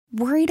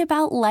Worried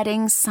about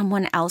letting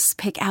someone else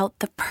pick out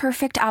the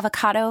perfect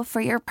avocado for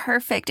your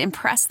perfect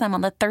impress them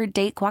on the third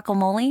date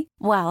guacamole?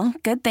 Well,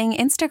 good thing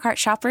Instacart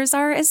shoppers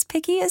are as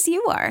picky as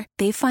you are.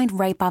 They find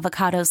ripe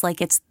avocados like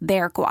it's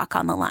their guac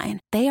on the line.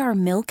 They are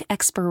milk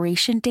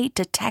expiration date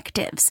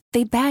detectives.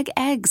 They bag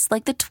eggs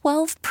like the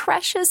 12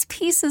 precious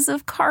pieces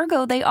of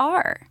cargo they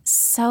are.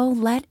 So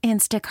let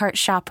Instacart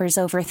shoppers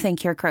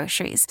overthink your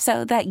groceries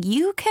so that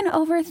you can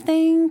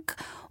overthink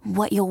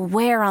what you'll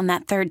wear on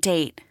that third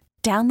date.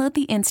 Download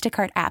the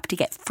Instacart app to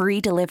get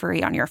free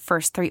delivery on your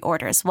first 3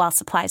 orders while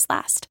supplies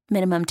last.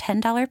 Minimum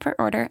 $10 per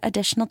order.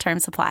 Additional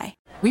terms apply.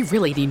 We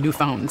really need new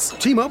phones.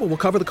 T-Mobile will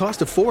cover the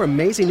cost of 4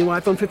 amazing new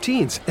iPhone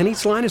 15s, and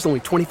each line is only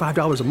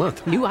 $25 a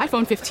month. New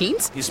iPhone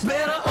 15s? It's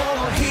better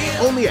over here.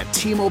 Only at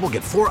T-Mobile,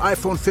 get 4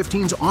 iPhone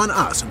 15s on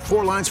us and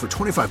 4 lines for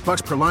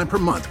 $25 per line per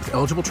month with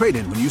eligible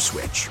trade-in when you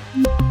switch.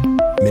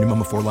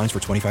 Minimum of 4 lines for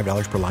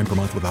 $25 per line per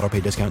month with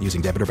autopay discount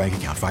using debit or bank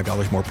account.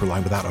 $5 more per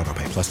line without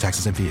autopay, plus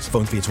taxes and fees.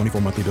 Phone fee at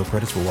 24 monthly bill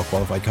credits for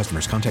well-qualified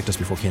customers. Contact us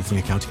before canceling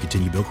account to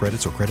continue bill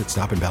credits or credit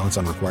stop and balance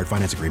on required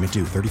finance agreement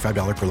due.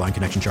 $35 per line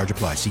connection charge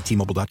applies. See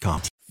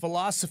T-Mobile.com.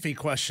 Philosophy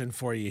question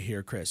for you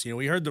here, Chris.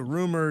 We heard the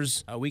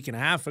rumors a week and a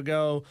half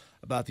ago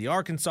about the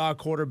Arkansas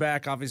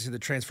quarterback. Obviously, the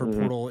transfer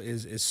portal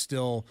is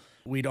still,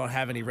 we don't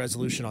have any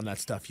resolution on that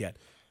stuff yet.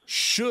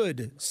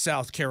 Should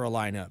South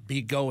Carolina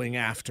be going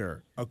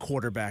after a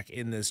quarterback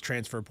in this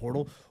transfer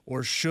portal,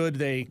 or should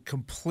they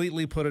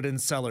completely put it in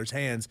Sellers'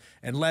 hands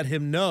and let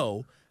him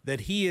know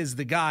that he is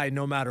the guy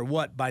no matter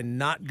what by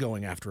not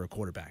going after a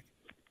quarterback?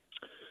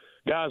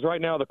 Guys,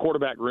 right now the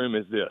quarterback room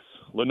is this.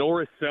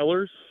 LaNorris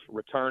Sellers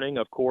returning,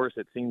 of course.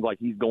 It seems like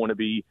he's going to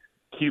be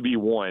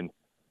QB1.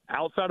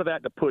 Outside of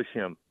that, to push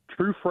him,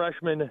 true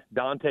freshman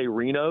Dante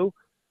Reno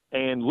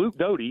and Luke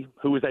Doty,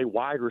 who is a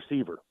wide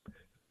receiver.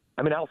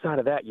 I mean, outside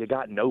of that, you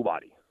got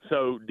nobody.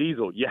 So,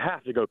 Diesel, you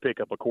have to go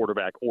pick up a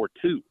quarterback or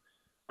two.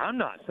 I'm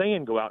not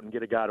saying go out and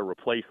get a guy to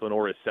replace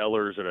LaNorris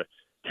Sellers or to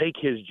take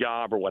his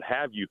job or what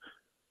have you,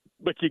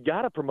 but you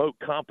got to promote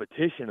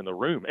competition in the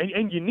room.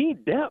 And you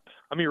need depth.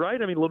 I mean, right?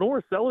 I mean,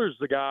 LaNorris Sellers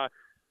is a guy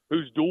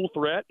who's dual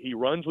threat. He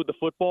runs with the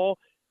football.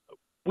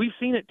 We've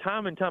seen it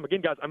time and time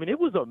again, guys. I mean, it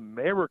was a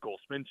miracle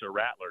Spencer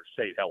Rattler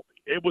stayed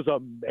healthy. It was a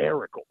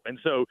miracle. And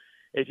so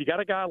if you got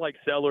a guy like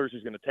Sellers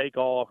who's going to take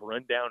off,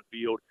 run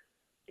downfield,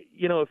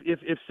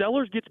 if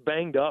Sellers gets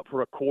banged up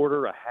for a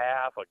quarter, a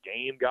half, a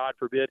game, God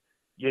forbid,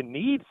 you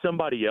need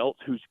somebody else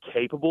who's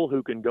capable,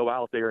 who can go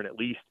out there and at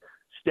least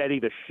steady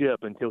the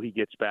ship until he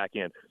gets back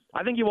in.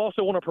 I think you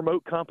also want to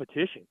promote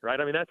competition, right?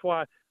 I mean, that's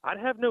why I'd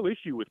have no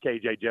issue with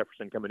KJ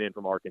Jefferson coming in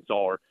from Arkansas,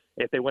 or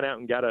if they went out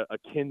and got a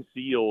Ken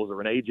Seals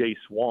or an AJ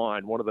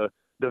Swan, one of the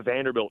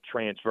Vanderbilt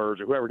transfers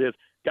or whoever it is.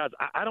 Guys,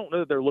 I don't know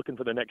that they're looking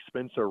for the next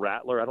Spencer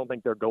Rattler. I don't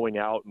think they're going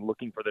out and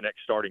looking for the next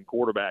starting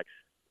quarterback.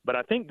 But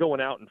I think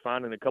going out and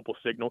finding a couple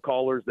signal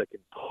callers that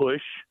can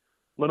push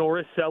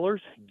LaNorris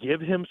Sellers,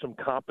 give him some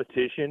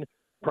competition,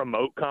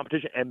 promote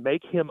competition, and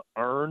make him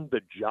earn the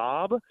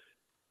job,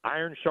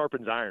 iron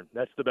sharpens iron.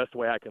 That's the best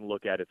way I can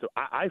look at it. So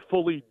I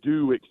fully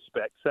do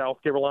expect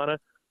South Carolina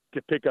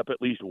to pick up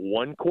at least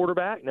one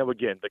quarterback. Now,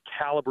 again, the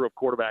caliber of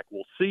quarterback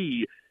we'll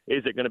see.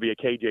 Is it going to be a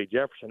KJ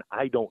Jefferson?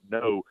 I don't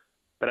know.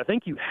 But I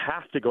think you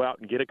have to go out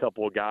and get a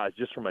couple of guys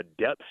just from a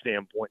depth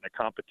standpoint and a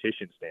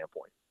competition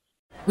standpoint.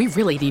 We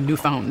really need new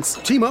phones.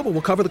 T-Mobile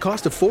will cover the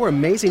cost of 4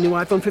 amazing new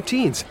iPhone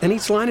 15s, and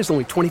each line is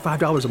only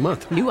 $25 a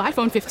month. New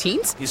iPhone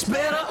 15s? It's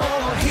better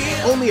over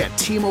here. Only at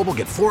T-Mobile,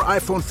 get 4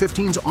 iPhone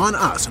 15s on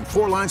us and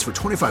 4 lines for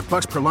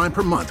 $25 per line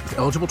per month with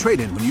eligible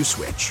trade-in when you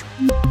switch.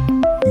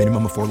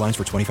 Minimum of 4 lines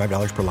for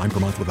 $25 per line per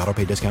month with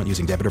autopay discount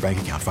using debit or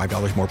bank account.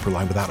 $5 more per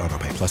line without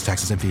autopay, plus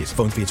taxes and fees.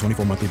 Phone fee at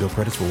 24 monthly bill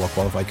credits for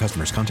well-qualified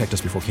customers. Contact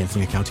us before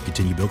canceling account to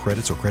continue bill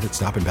credits or credit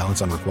stop and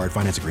balance on required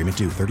finance agreement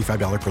due.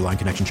 $35 per line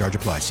connection charge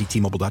applies. See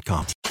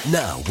T-Mobile.com.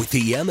 Now, with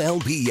the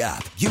MLB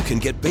app, you can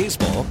get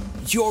baseball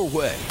your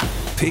way.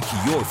 Pick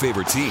your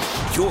favorite team,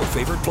 your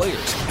favorite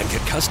players, and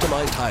get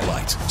customized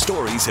highlights,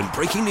 stories, and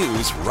breaking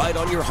news right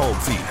on your home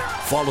feed.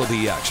 Follow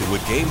the action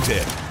with Game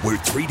 10, where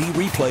 3D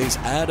replays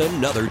add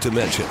another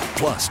dimension.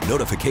 Plus,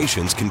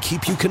 notifications can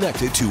keep you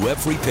connected to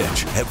every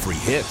pitch, every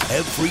hit,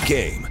 every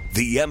game.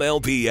 The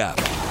MLB app.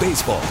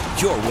 Baseball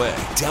your way.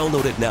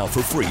 Download it now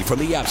for free from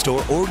the App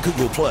Store or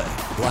Google Play.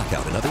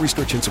 Blackout and other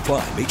restrictions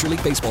apply. Major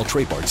League Baseball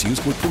trademarks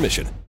used with permission.